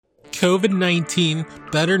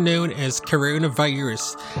COVID-19, better known as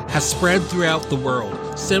coronavirus, has spread throughout the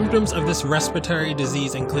world. Symptoms of this respiratory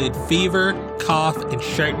disease include fever, cough, and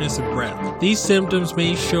shortness of breath. These symptoms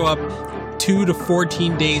may show up 2 to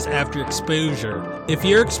 14 days after exposure. If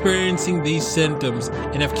you're experiencing these symptoms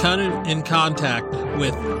and have come in contact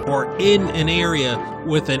with or in an area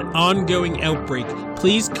with an ongoing outbreak,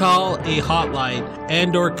 please call a hotline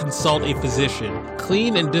and/or consult a physician.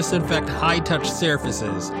 Clean and disinfect high-touch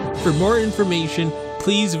surfaces. For more information,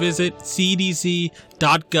 please visit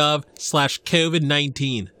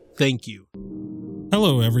cdc.gov/COVID-19. Thank you.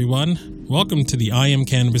 Hello, everyone. Welcome to the I Am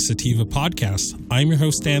Cannabis Sativa podcast. I'm your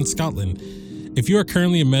host, Dan Scotland. If you are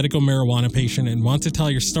currently a medical marijuana patient and want to tell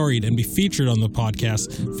your story and be featured on the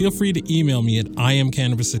podcast, feel free to email me at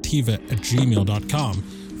iamcannabissativa@gmail.com.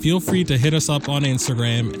 Feel free to hit us up on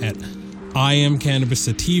Instagram at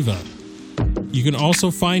iamcannabissativa. You can also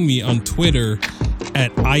find me on Twitter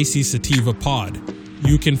at ICSativaPod.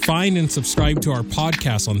 You can find and subscribe to our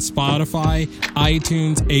podcast on Spotify,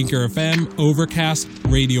 iTunes, Anchor FM, Overcast,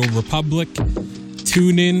 Radio Republic,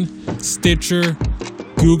 TuneIn, Stitcher,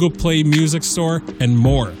 Google Play Music Store, and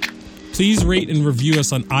more. Please rate and review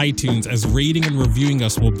us on iTunes, as rating and reviewing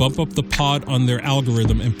us will bump up the pod on their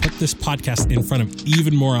algorithm and put this podcast in front of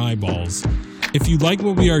even more eyeballs. If you like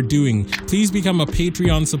what we are doing, please become a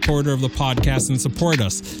Patreon supporter of the podcast and support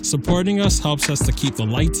us. Supporting us helps us to keep the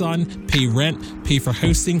lights on, pay rent, pay for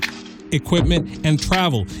hosting, equipment, and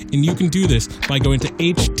travel. And you can do this by going to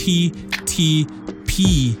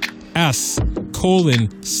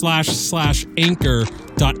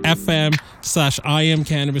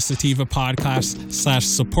https://anchor.fm/iamcannabissativa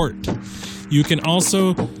podcast/support. You can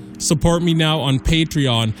also support me now on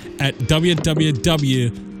Patreon at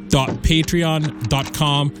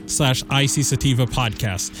www.patreon.com/ICSativa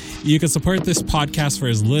podcast. You can support this podcast for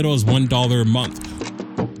as little as $1 a month.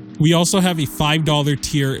 We also have a $5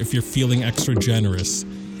 tier if you're feeling extra generous.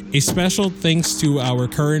 A special thanks to our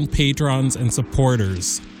current patrons and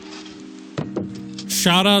supporters.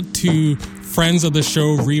 Shout out to friends of the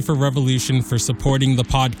show, Reefer Revolution, for supporting the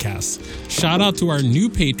podcast. Shout out to our new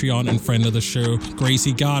Patreon and friend of the show,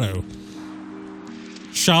 Gracie Gatto.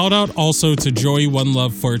 Shout out also to Joey One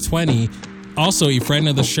Love 420, also a friend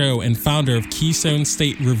of the show and founder of Keystone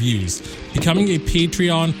State Reviews. Becoming a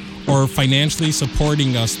Patreon or financially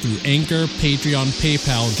supporting us through Anchor, Patreon,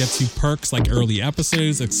 PayPal gets you perks like early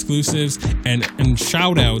episodes, exclusives, and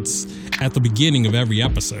shout outs at the beginning of every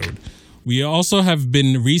episode. We also have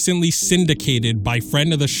been recently syndicated by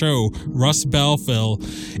friend of the show, Russ Belfill,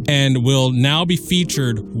 and will now be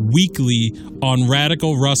featured weekly on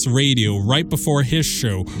Radical Russ Radio right before his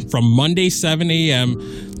show from Monday 7 a.m.,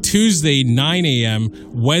 Tuesday 9 a.m.,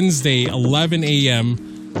 Wednesday 11 a.m.,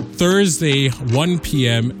 Thursday 1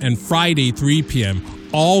 p.m., and Friday 3 p.m.,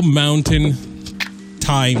 all mountain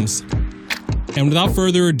times. And without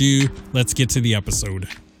further ado, let's get to the episode.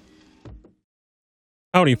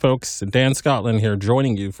 Howdy, folks. Dan Scotland here,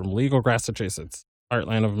 joining you from legal Massachusetts,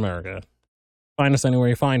 heartland of America. Find us anywhere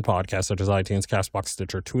you find podcasts, such as iTunes, CastBox,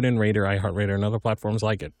 Stitcher, TuneIn, Radio, iHeartRadio, and other platforms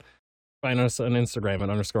like it. Find us on Instagram at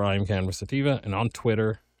 _IamCannabisSativa and on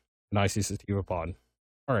Twitter at ICSativaPod.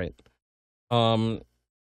 All right.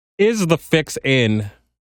 Is the fix in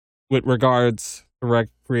with regards to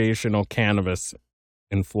recreational cannabis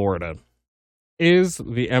in Florida? Is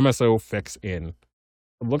the MSO fix in?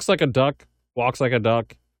 It looks like a duck, walks like a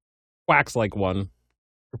duck, quacks like one.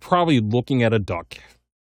 You're probably looking at a duck.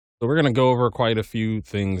 So we're going to go over quite a few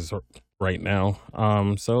things right now.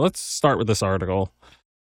 So let's start with this article.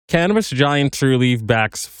 Cannabis giant Trulieve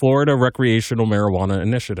backs Florida recreational marijuana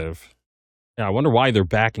initiative. Yeah, I wonder why they're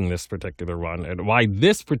backing this particular one, and why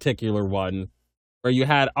this particular one, where you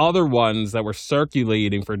had other ones that were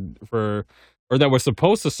circulating or that were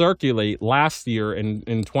supposed to circulate last year in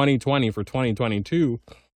 2020 for 2022.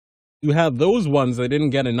 You have those ones that didn't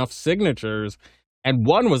get enough signatures, and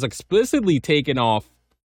one was explicitly taken off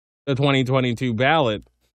the 2022 ballot,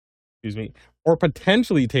 or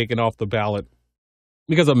potentially taken off the ballot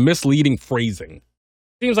because of misleading phrasing.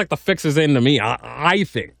 Seems like the fix is in to me, I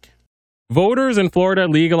think. Voters in Florida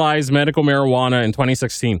legalized medical marijuana in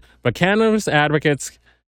 2016, but cannabis advocates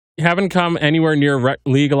haven't come anywhere near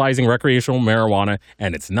legalizing recreational marijuana,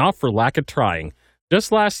 and it's not for lack of trying.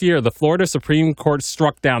 Just last year, the Florida Supreme Court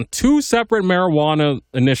struck down 2 separate marijuana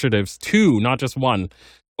initiatives, 2, not just one,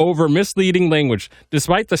 over misleading language,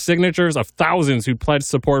 despite the signatures of thousands who pledged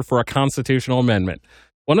support for a constitutional amendment.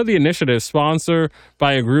 One of the initiatives, sponsored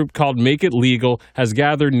by a group called Make It Legal, has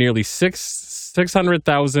gathered nearly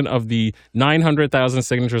 600,000 of the 900,000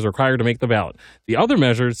 signatures required to make the ballot. The other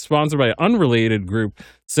measure, sponsored by an unrelated group,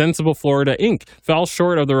 Sensible Florida Inc., fell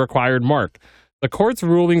short of the required mark. The court's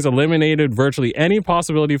rulings eliminated virtually any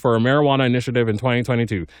possibility for a marijuana initiative in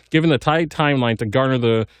 2022, given the tight timeline to garner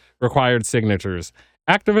the required signatures.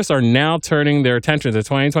 Activists are now turning their attention to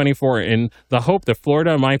 2024 in the hope that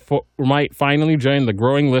Florida might finally join the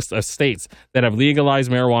growing list of states that have legalized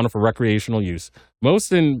marijuana for recreational use.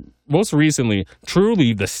 Most recently,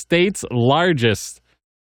 Trulieve, the state's largest,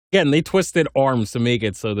 again, they twisted arms to make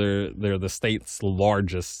it so they're the state's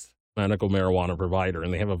largest medical marijuana provider,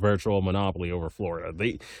 and they have a virtual monopoly over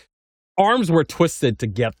Florida. Arms were twisted to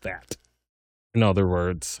get that, in other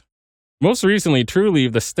words. Most recently,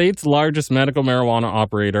 Trulieve, the state's largest medical marijuana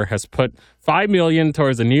operator, has put $5 million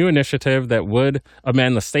towards a new initiative that would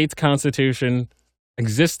amend the state's constitution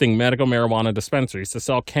existing medical marijuana dispensaries to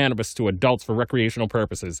sell cannabis to adults for recreational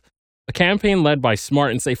purposes. A campaign led by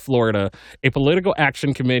Smart and Safe Florida, a political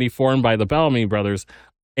action committee formed by the Bellamy Brothers,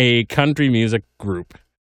 a country music group.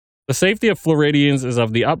 The safety of Floridians is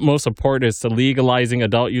of the utmost importance to legalizing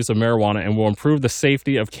adult use of marijuana and will improve the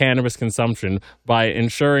safety of cannabis consumption by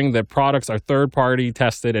ensuring that products are third-party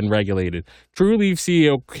tested and regulated. Trulieve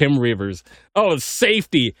CEO Kim Rivers. Oh,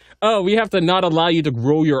 safety. Oh, we have to not allow you to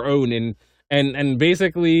grow your own and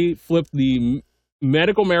basically flip the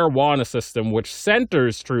medical marijuana system, which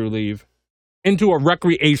centers Trulieve, into a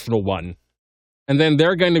recreational one. And then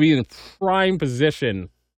they're going to be in prime position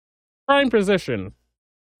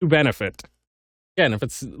to benefit. Again, if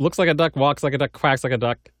it looks like a duck, walks like a duck, quacks like a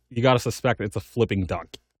duck, you gotta suspect it's a flipping duck.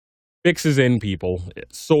 Fixes in, people.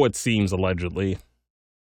 So it seems, allegedly.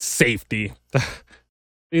 Safety.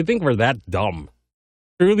 You think we're that dumb?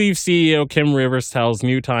 Trulieve CEO Kim Rivers tells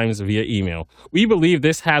New Times via email, "We believe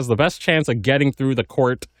this has the best chance of getting through the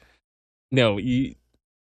court, and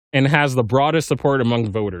has the broadest support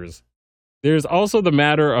among voters. There's also the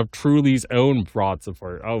matter of Trulieve's own broad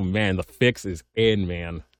support." Oh man, the fix is in,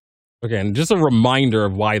 man. Okay, and just a reminder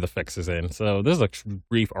of why the fix is in. So this is a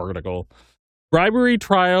brief article. Bribery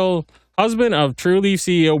trial. Husband of Trulieve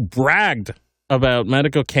CEO bragged about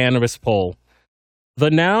medical cannabis poll. The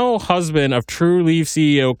now husband of Trulieve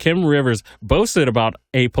CEO Kim Rivers boasted about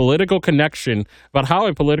how a political connection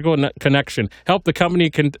helped the company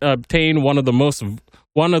obtain one of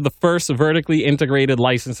the first vertically integrated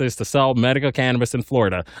licenses to sell medical cannabis in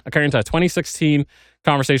Florida, according to a 2016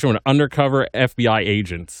 conversation with undercover FBI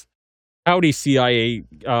agents. Howdy, CIA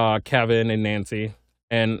Kevin and Nancy,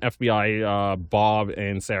 and FBI Bob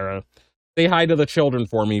and Sarah. Say hi to the children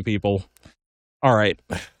for me, people. All right.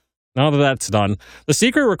 Now that that's done, the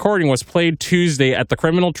secret recording was played Tuesday at the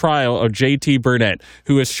criminal trial of J.T. Burnett,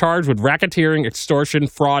 who is charged with racketeering, extortion,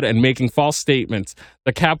 fraud, and making false statements,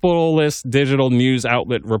 the capitalist digital news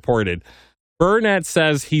outlet reported. Burnett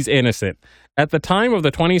says he's innocent. At the time of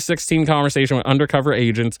the 2016 conversation with undercover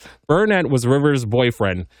agents, Burnett was Rivers'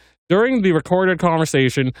 boyfriend. During the recorded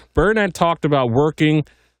conversation, Burnett talked about working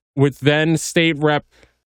with then state rep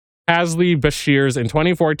Hazley Beshears in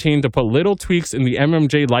 2014 to put little tweaks in the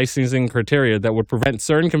MMJ licensing criteria that would prevent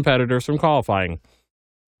certain competitors from qualifying.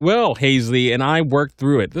 Well, Hazley and I worked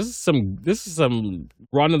through it. This is some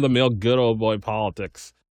run-of-the-mill good old boy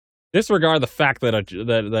politics. Disregard the fact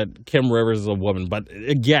that Kim Rivers is a woman, but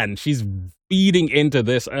again, she's feeding into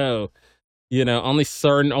this. Oh, only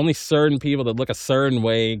certain people that look a certain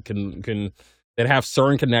way can that have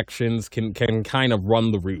certain connections can kind of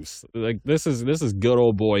run the roost. Like this is good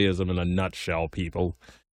old boyism in a nutshell, people.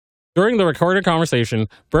 During the recorded conversation,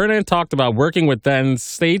 Burnett talked about working with then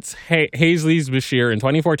states Hazley Beshears in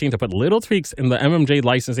 2014 to put little tweaks in the MMJ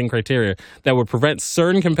licensing criteria that would prevent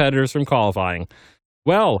certain competitors from qualifying.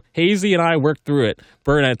 Well, Hazley and I worked through it,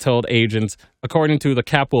 Burnett told agents, according to the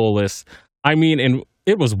Capitalist. I mean,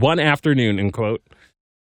 it was one afternoon, end quote.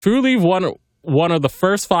 Trulieve won one of the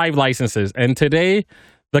first 5 licenses, and today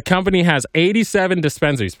the company has 87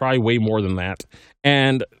 dispensaries, probably way more than that.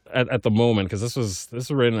 And at the moment, because this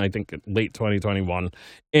was written, I think, late 2021,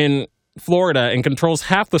 in Florida, and controls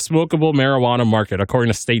half the smokable marijuana market,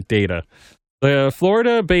 according to state data. The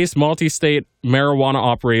Florida-based multi-state marijuana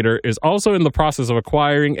operator is also in the process of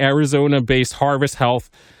acquiring Arizona-based Harvest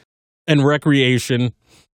Health and Recreation,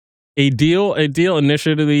 a deal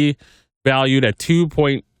initially valued at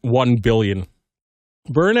 $2.1 billion.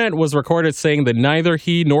 Burnett was recorded saying that neither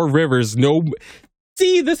he nor Rivers know.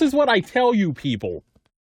 See, this is what I tell you, people.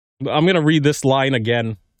 I'm going to read this line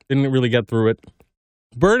again. Didn't really get through it.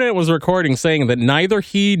 Burnett was recording saying that neither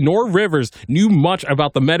he nor Rivers knew much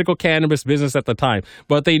about the medical cannabis business at the time,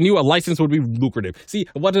 but they knew a license would be lucrative. See,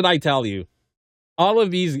 what did I tell you? All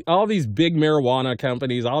these big marijuana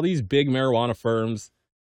companies, all these big marijuana firms,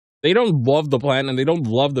 they don't love the plant and they don't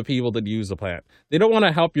love the people that use the plant. They don't want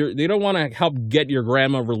to help get your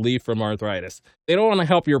grandma relief from arthritis. They don't want to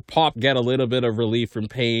help your pop get a little bit of relief from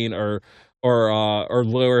pain or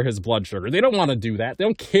lower his blood sugar. They don't want to do that. They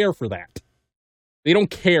don't care for that. They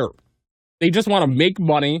don't care. They just want to make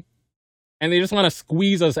money, and they just want to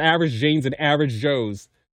squeeze us average Janes and average Joes.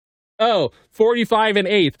 Oh, 45 and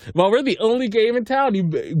 8th. Well, we're the only game in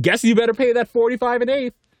town. Guess you better pay that 45 and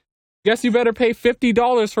 8th. Guess you better pay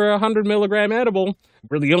 $50 for a 100 milligram edible.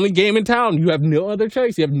 We're the only game in town. You have no other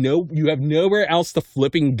choice. You have nowhere else to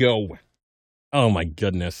flipping go. Oh my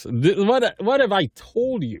goodness. What have I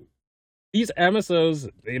told you? These MSOs,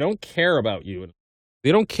 they don't care about you.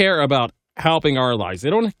 They don't care about helping our lives. They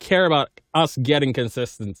don't care about us getting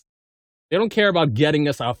consistency. They don't care about getting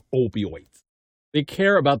us off opioids. They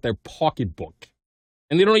care about their pocketbook.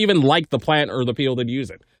 And they don't even like the plant or the people that use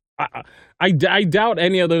it. I doubt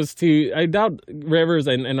any of those two. I doubt Rivers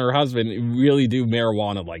and her husband really do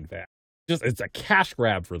marijuana like that. It's a cash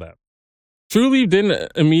grab for them. Trulieve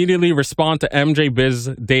didn't immediately respond to MJ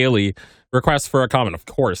Biz Daily request for a comment, of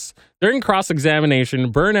course. During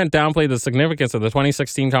cross-examination, Burnett downplayed the significance of the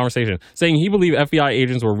 2016 conversation, saying he believed FBI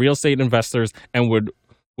agents were real estate investors and would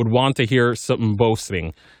want to hear some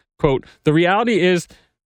boasting. Quote, "The reality is,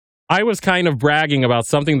 I was kind of bragging about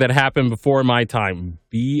something that happened before my time."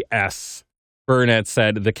 BS, Burnett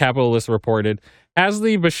said, the Capitalist reported.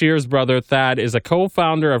 Hazli Bashir's brother, Thad, is a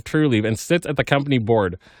co-founder of Trulieve and sits at the company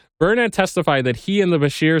board. Burnett testified that he and the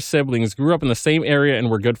Bashir siblings grew up in the same area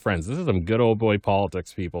and were good friends. This is some good old boy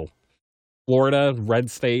politics, people. Florida,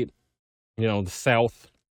 red state, the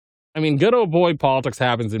South. I mean, good old boy politics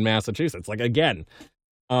happens in Massachusetts. Like, again,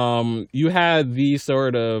 you had these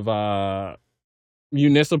sort of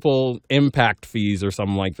municipal impact fees or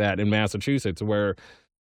something like that in Massachusetts where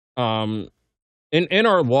in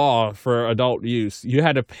our law for adult use, you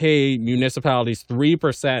had to pay municipalities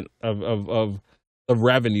 3% of the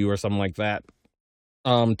revenue or something like that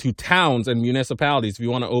to towns and municipalities if you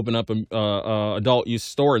want to open up a adult use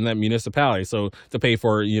store in that municipality. So to pay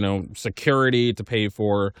for, security, to pay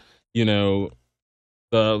for, the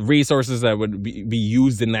resources that would be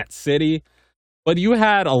used in that city. But you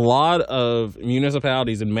had a lot of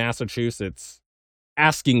municipalities in Massachusetts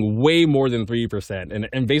asking way more than 3%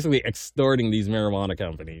 and basically extorting these marijuana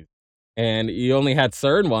companies. And you only had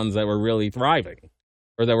certain ones that were really thriving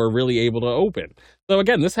or that were really able to open. So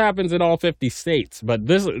again, this happens in all 50 states, but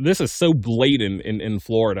this is so blatant in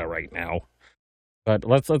Florida right now. But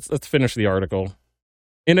let's finish the article.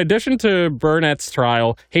 In addition to Burnett's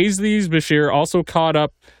trial, Hazli Bashir also caught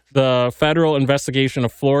up the federal investigation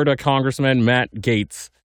of Florida Congressman Matt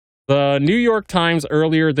Gaetz. The New York Times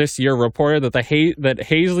earlier this year reported that Hazli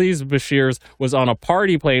Bashir was on a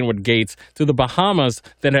party plane with Gaetz to the Bahamas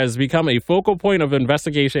that has become a focal point of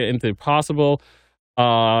investigation into possible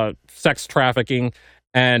sex trafficking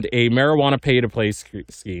and a marijuana pay-to-play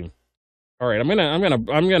scheme. All right, I'm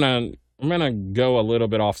gonna go a little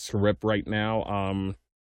bit off script right now.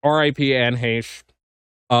 R.I.P. Anne Heche.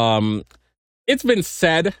 It's been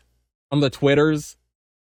said on the Twitters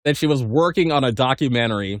that she was working on a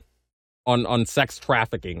documentary on sex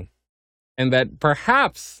trafficking, and that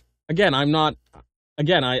perhaps these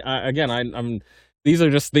are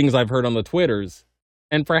just things I've heard on the Twitters,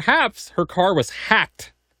 and perhaps her car was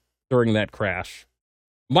hacked during that crash.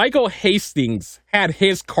 Michael Hastings had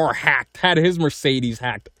his car hacked, had his Mercedes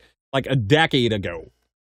hacked like a decade ago.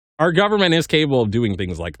 Our government is capable of doing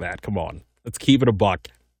things like that. Come on, let's keep it a buck.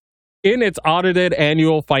 In its audited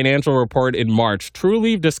annual financial report in March,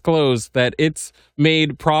 Trulieve disclosed that it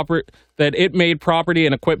made property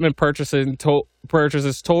and equipment purchases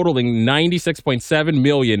totaling $96.7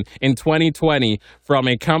 million in 2020 from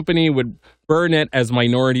a company with Burnett as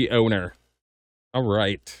minority owner. All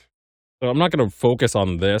right. So I'm not going to focus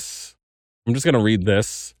on this. I'm just going to read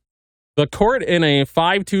this. The court in a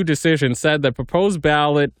 5-2 decision said that proposed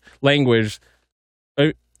ballot language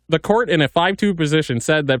The court in a 5-2 position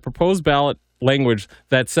said that proposed ballot language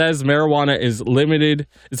that says marijuana is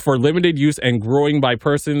for limited use and growing by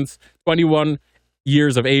persons 21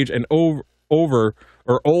 years of age and older,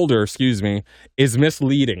 is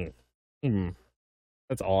misleading.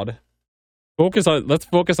 That's odd. Let's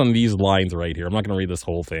focus on these lines right here. I'm not going to read this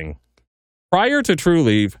whole thing. Prior to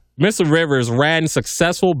Trulieve, Miss Rivers ran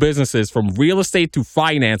successful businesses from real estate to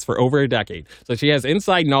finance for over a decade. So she has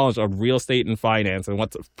inside knowledge of real estate and finance and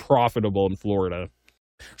what's profitable in Florida.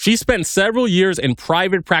 She spent several years in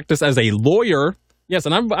private practice as a lawyer. Yes,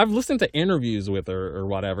 and I've listened to interviews with her or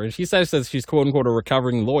whatever, and she says that she's quote unquote a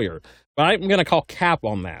recovering lawyer. But I'm gonna call cap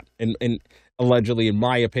on that, and allegedly, in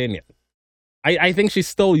my opinion. I think she's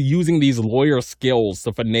still using these lawyer skills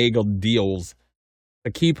to finagle deals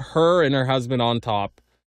to keep her and her husband on top,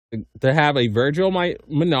 to have a virtual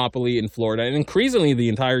monopoly in Florida and increasingly the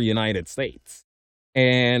entire United States.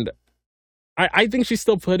 And I think she's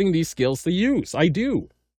still putting these skills to use. I do.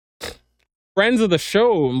 Friends of the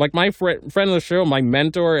show, like my friend of the show, my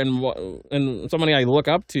mentor and somebody I look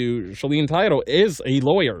up to, Shalene Title, is a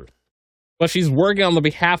lawyer. But she's working on the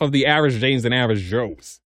behalf of the average Janes and average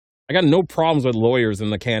Joes. I got no problems with lawyers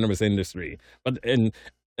in the cannabis industry, but and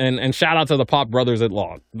shout out to the Pop Brothers at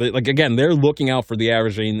Law. Like again, they're looking out for the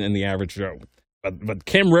average Jane and the average Joe. But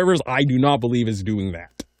Kim Rivers, I do not believe is doing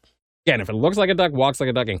that. Again, if it looks like a duck, walks like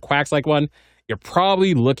a duck, and quacks like one, you're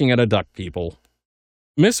probably looking at a duck, people.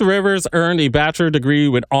 Miss Rivers earned a bachelor degree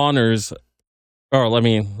with honors. Oh, let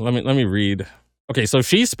me read. Okay, so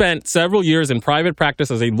she spent several years in private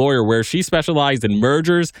practice as a lawyer where she specialized in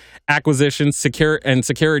mergers, acquisitions, and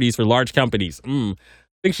securities for large companies. I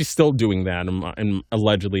think she's still doing that,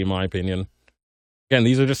 allegedly, in my opinion. Again,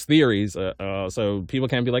 these are just theories, so people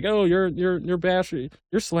can't be like, "Oh, you're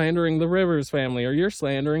slandering the Rivers family, or you're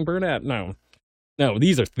slandering Burnett." No,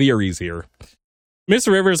 these are theories here. Miss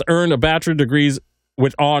Rivers earned a bachelor degrees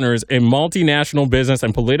with honors in multinational business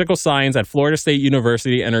and political science at Florida State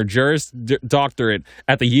University and her Juris Doctorate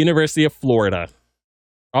at the University of Florida.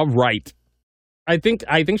 All right. I think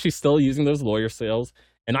she's still using those lawyer skills,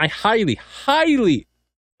 and I highly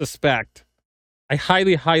suspect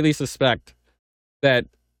that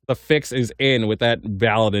the fix is in with that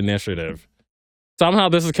ballot initiative. Somehow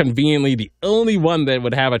this is conveniently the only one that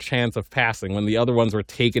would have a chance of passing when the other ones were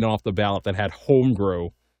taken off the ballot that had home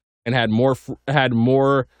grow and had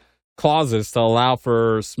more clauses to allow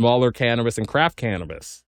for smaller cannabis and craft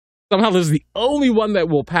cannabis. Somehow this is the only one that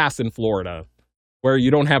will pass in Florida where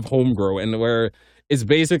you don't have home grow and where it's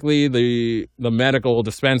basically the medical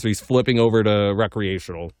dispensaries flipping over to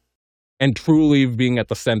recreational and truly being at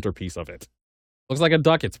the centerpiece of it. Looks like a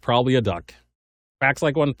duck, it's probably a duck. Quacks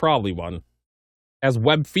like one, probably one. Has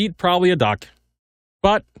web feet, probably a duck.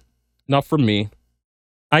 But enough from me.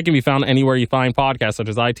 I can be found anywhere you find podcasts such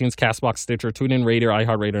as iTunes, CastBox, Stitcher, TuneIn Radio,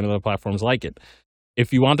 iHeartRadio, and other platforms like it.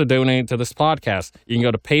 If you want to donate to this podcast, you can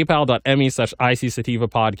go to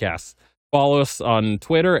paypal.me/ICSativaPodcasts. Follow us on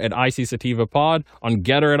Twitter at ICSativaPod, on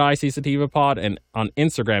Getter at ICSativaPod, and on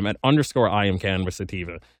Instagram at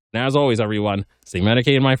 _IamCannabisSativa. And as always, everyone, stay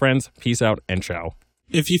medicated, my friends. Peace out and ciao.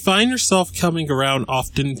 If you find yourself coming around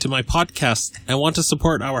often to my podcast and want to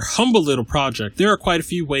support our humble little project, there are quite a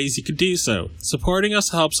few ways you could do so. Supporting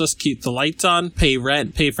us helps us keep the lights on, pay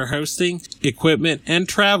rent, pay for hosting, equipment, and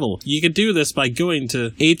travel. You can do this by going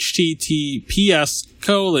to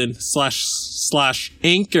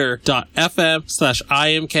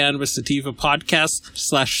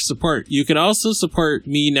https://anchor.fm/IamCannabisSativa/support. You can also support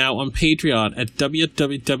me now on Patreon at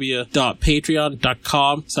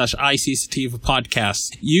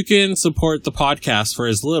www.patreon.com/ICSativapodcast. You can support the podcast for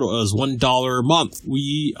as little as $1 a month.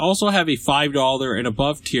 We also have a $5 and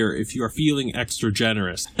above tier if you are feeling extra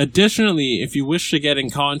generous. Additionally, if you wish to get in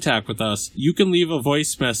contact with us, you can leave a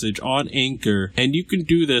voice message on Anchor, and you can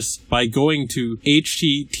do this by going to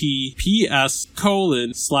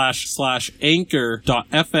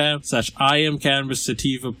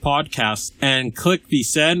https://anchor.fm/IamCannabisSativapodcast and click the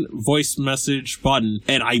send voice message button,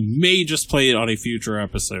 and I may just play it on a future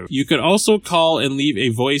episode. You can also call and leave a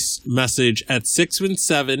voice message at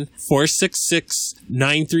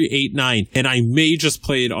 617-466-9389, and I may just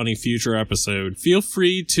play it on a future episode. Feel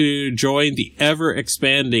free to join the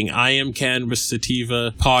ever-expanding I Am Cannabis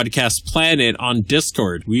Sativa podcast planet on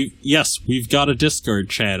Discord. We've got a Discord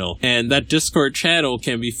channel, and that Discord channel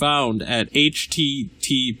can be found at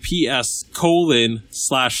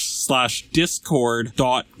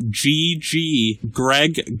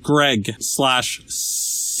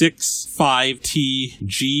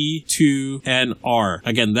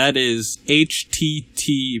Again, that is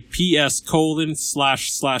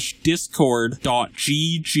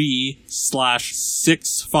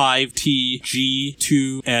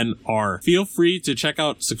https://discord.gg/65tg2nr. Feel free to check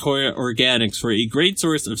out Sequoia Organics for a great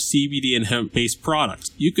source of CBD and hemp-based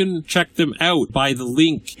products. You can check them out by the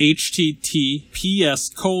link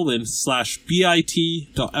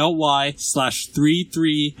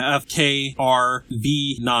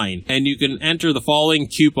https://bit.ly/33fkrv9 9, and you can enter the following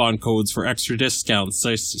coupon codes for extra discounts,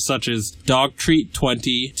 such as Dog Treat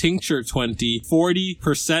 20, Tincture 20,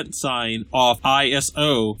 40% sign off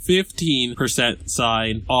ISO, 15%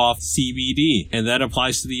 sign off CBD, and that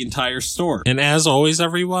applies to the entire store. And as always,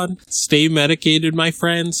 everyone, stay medicated, my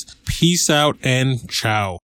friends. Peace out and ciao.